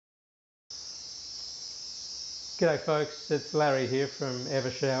G'day folks, it's Larry here from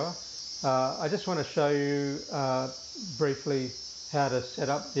EverShower. I just want to show you briefly how to set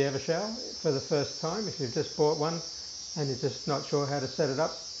up the EverShower for the first time if you've just bought one and you're just not sure how to set it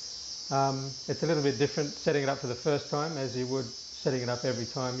up. It's a little bit different setting it up for the first time as you would setting it up every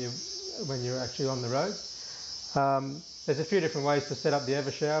time when you're actually on the road. There's a few different ways to set up the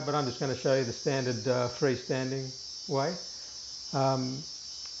EverShower, but I'm just going to show you the standard freestanding way.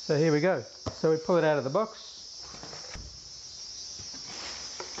 So here we go. So we pull it out of the box.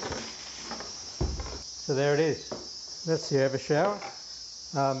 So there it is. That's your EverShower.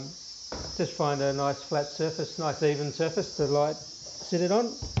 Just find a nice flat surface, nice even surface to sit it on.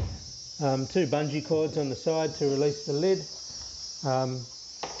 Two bungee cords on the side to release the lid.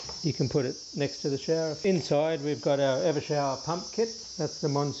 You can put it next to the shower. Inside we've got our EverShower pump kit. That's the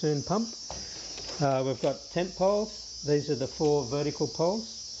Monsoon pump. We've got tent poles. These are the 4 vertical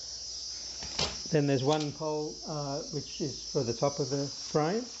poles. Then there's one pole which is for the top of the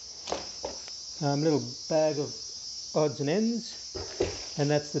frame. Little bag of odds and ends, and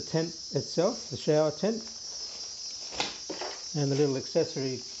that's the tent itself, the shower tent, and the little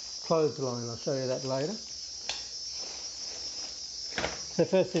accessory clothesline. I'll show you that later. So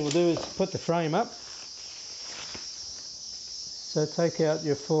first thing we'll do is put the frame up. So take out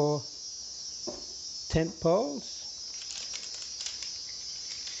your 4 tent poles.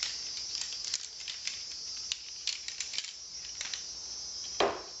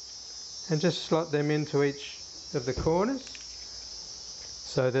 And just slot them into each of the corners.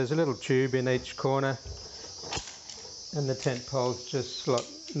 So there's a little tube in each corner and the tent poles just slot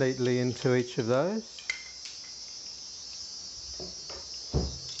neatly into each of those.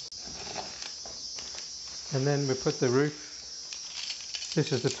 And then we put the roof,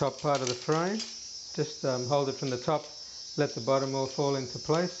 this is the top part of the frame, just hold it from the top, let the bottom all fall into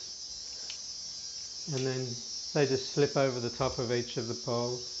place, and then they just slip over the top of each of the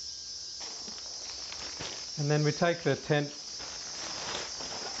poles. And then we take the tent.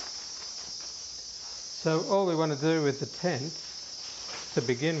 So all we want to do with the tent to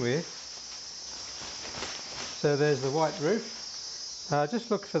begin with, so there's the white roof. Just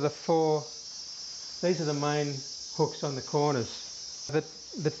look for the 4, these are the main hooks on the corners.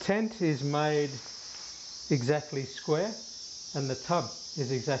 The tent is made exactly square and the tub is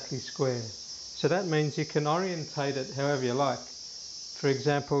exactly square. So that means you can orientate it however you like. For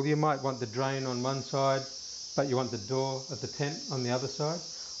example, you might want the drain on one side, but you want the door of the tent on the other side,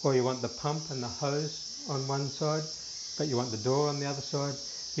 or you want the pump and the hose on one side, but you want the door on the other side.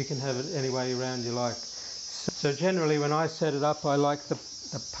 You can have it any way around you like. So generally when I set it up, I like the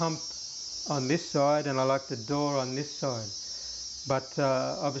pump on this side and I like the door on this side. But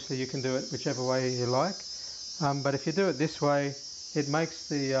obviously you can do it whichever way you like. But if you do it this way, it makes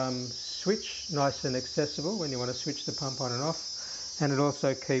the switch nice and accessible when you want to switch the pump on and off, and it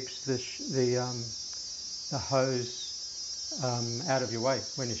also keeps the hose out of your way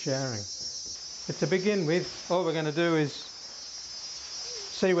when you're showering. But to begin with, all we're going to do is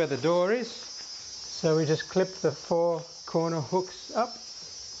see where the door is. So we just clip the 4 corner hooks up.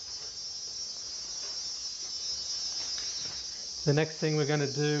 The next thing we're going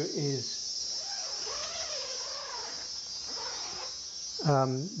to do is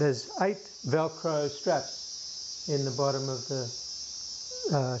there's 8 velcro straps in the bottom of the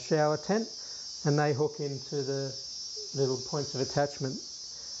shower tent, and they hook into the little points of attachment.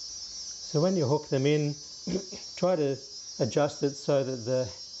 So when you hook them in, try to adjust it so that the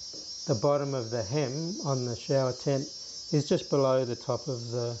bottom of the hem on the shower tent is just below the top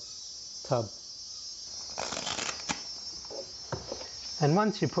of the tub. And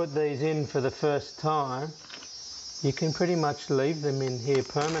once you put these in for the first time, you can pretty much leave them in here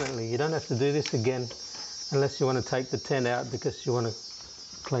permanently. You don't have to do this again unless you want to take the tent out because you want to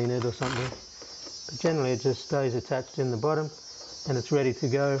clean it or something. But generally it just stays attached in the bottom and it's ready to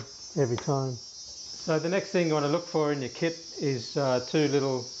go every time. So the next thing you want to look for in your kit is 2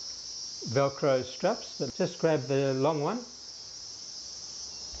 little velcro straps. But just grab the long one,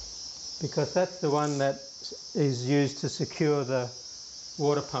 because that's the one that is used to secure the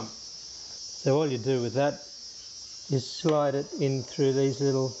water pump. So all you do with that is slide it in through these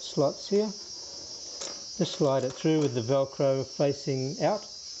little slots here. Just slide it through with the velcro facing out,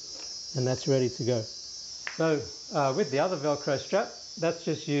 and that's ready to go. So with the other velcro strap, that's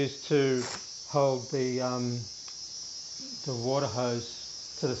just used to hold the water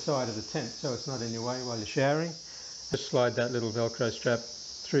hose to the side of the tent so it's not in your way while you're showering. Just slide that little velcro strap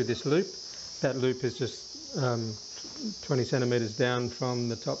through this loop. That loop is just 20 centimeters down from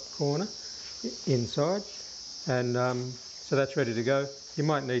the top corner inside, and So that's ready to go. You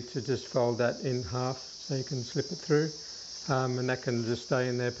might need to just fold that in half so you can slip it through, and that can just stay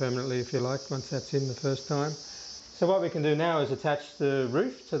in there permanently if you like once that's in the first time. So what we can do now is attach the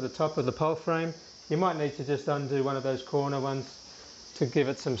roof to the top of the pole frame. You might need to just undo one of those corner ones to give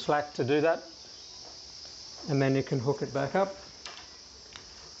it some slack to do that, and then you can hook it back up.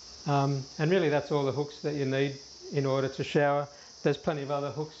 And really that's all the hooks that you need in order to shower. There's plenty of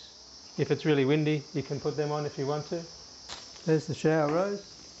other hooks. If it's really windy, you can put them on if you want to. There's the shower rose,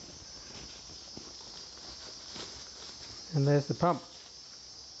 and there's the pump.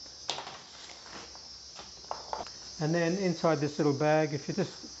 And then inside this little bag, if you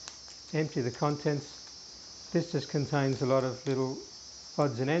just empty the contents, this just contains a lot of little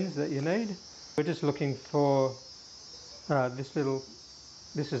odds and ends that you need. We're just looking for this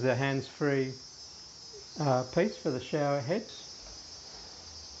is the hands-free piece for the shower head.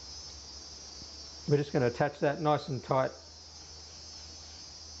 We're just going to attach that nice and tight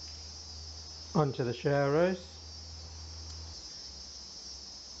onto the shower rose.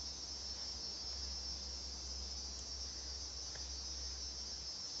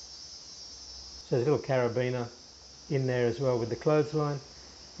 So there's a little carabiner in there as well with the clothesline,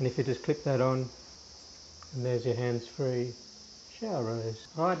 and if you just clip that on, and there's your hands-free shower rose.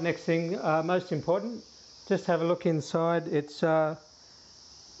 Alright, next thing, most important, just have a look inside. It's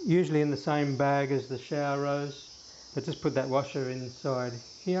usually in the same bag as the shower rose, but just put that washer inside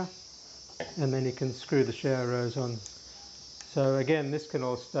here, and then you can screw the shower rose on. So again, this can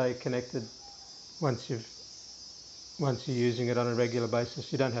all stay connected once you're using it on a regular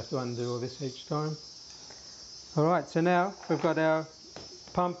basis. You don't have to undo all this each time. Alright, so now we've got our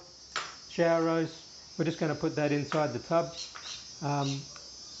pump, shower rose. We're just going to put that inside the tub.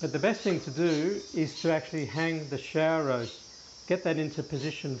 But the best thing to do is to actually hang the shower rose. Get that into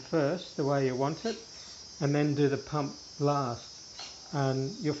position first, the way you want it, and then do the pump last.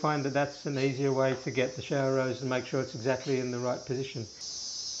 And you'll find that that's an easier way to get the shower rose and make sure it's exactly in the right position.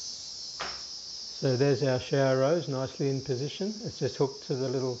 So there's our shower rose nicely in position. It's just hooked to the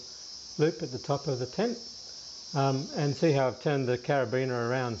little loop at the top of the tent. And see how I've turned the carabiner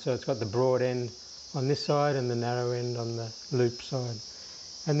around, so it's got the broad end on this side and the narrow end on the loop side.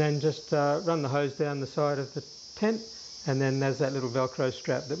 And then just run the hose down the side of the tent, and then there's that little velcro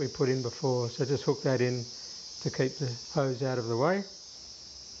strap that we put in before, so just hook that in to keep the hose out of the way.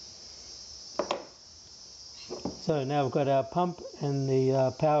 So now we've got our pump and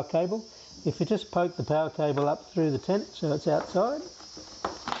the power cable. If you just poke the power cable up through the tent so it's outside,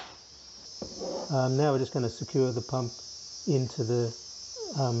 now we're just going to secure the pump into the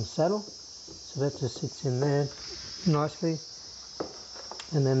saddle. So that just sits in there nicely,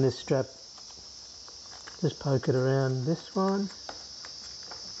 and then this strap, just poke it around this one,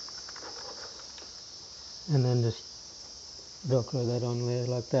 and then just velcro that on there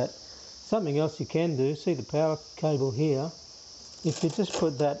like that. Something else you can do, see the power cable here, if you just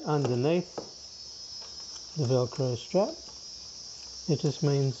put that underneath the velcro strap, it just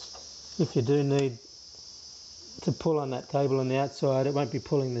means if you do need to pull on that cable on the outside, it won't be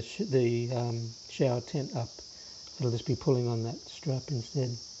pulling the shower tent up. It'll just be pulling on that strap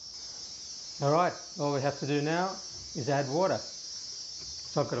instead. Alright, all we have to do now is add water.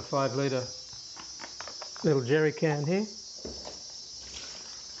 So I've got a 5 litre little jerry can here.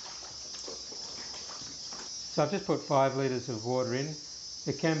 So I've just put 5 litres of water in.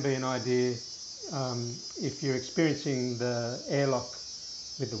 It can be an idea if you're experiencing the airlock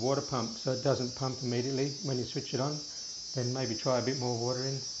with the water pump, so it doesn't pump immediately when you switch it on, then maybe try a bit more water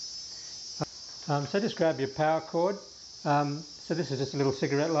in. So just grab your power cord. So this is just a little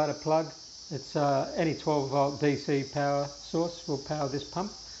cigarette lighter plug. It's any 12 volt DC power source will power this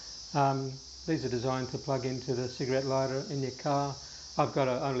pump. These are designed to plug into the cigarette lighter in your car. I've got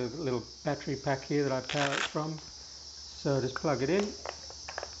a little battery pack here that I power it from. So just plug it in.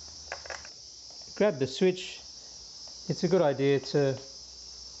 Grab the switch. It's a good idea to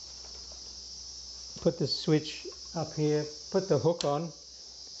put the switch up here, put the hook on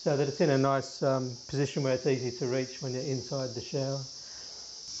so that it's in a nice position where it's easy to reach when you're inside the shower.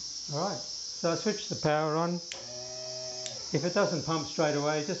 Alright, so I switch the power on. If it doesn't pump straight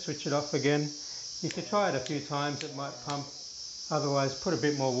away, just switch it off again. If you try it a few times, it might pump. Otherwise, put a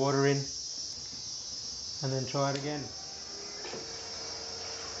bit more water in and then try it again.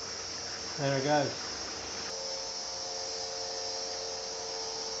 There it goes.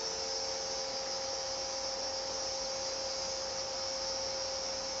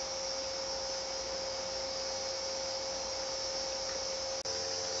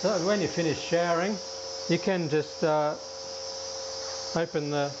 So when you finish showering, you can just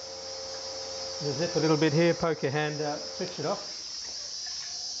open the zip a little bit here, poke your hand out, switch it off.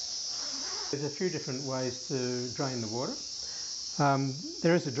 There's a few different ways to drain the water.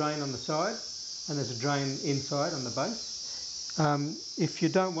 There is a drain on the side and there's a drain inside on the base. If you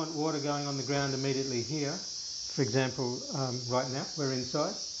don't want water going on the ground immediately here, for example, right now we're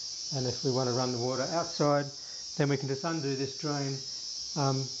inside, and if we want to run the water outside, then we can just undo this drain,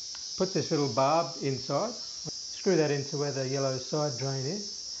 put this little barb inside, screw that into where the yellow side drain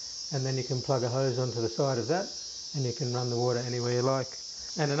is, and then you can plug a hose onto the side of that and you can run the water anywhere you like.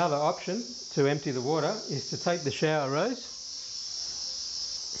 And another option to empty the water is to take the shower rose,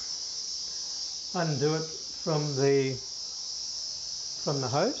 undo it from the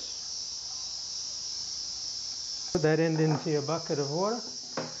hose, put that end into your bucket of water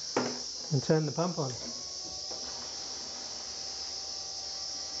and turn the pump on.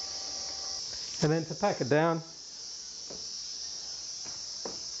 And then to pack it down,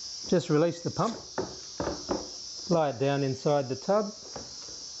 just release the pump, lie it down inside the tub,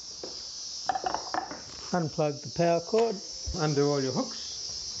 unplug the power cord, undo all your hooks,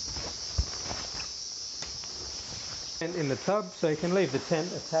 and in the tub, so you can leave the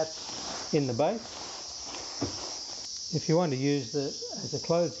tent attached in the base. If you want to use it as a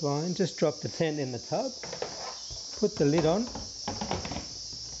clothesline, just drop the tent in the tub, put the lid on,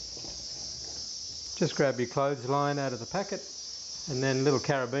 just grab your clothesline out of the packet and then little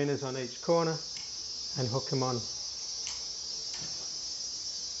carabiners on each corner and hook them on.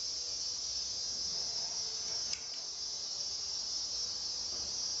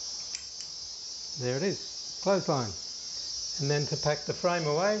 There it is, clothesline. And then to pack the frame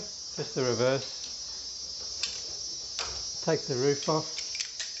away, just the reverse. Take the roof off,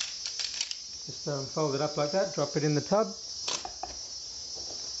 just fold it up like that, drop it in the tub,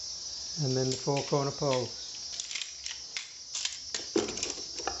 and then the four corner poles.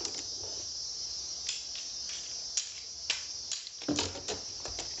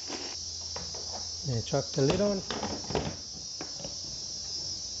 Yeah, chuck the lid on,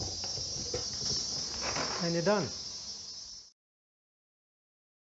 and you're done.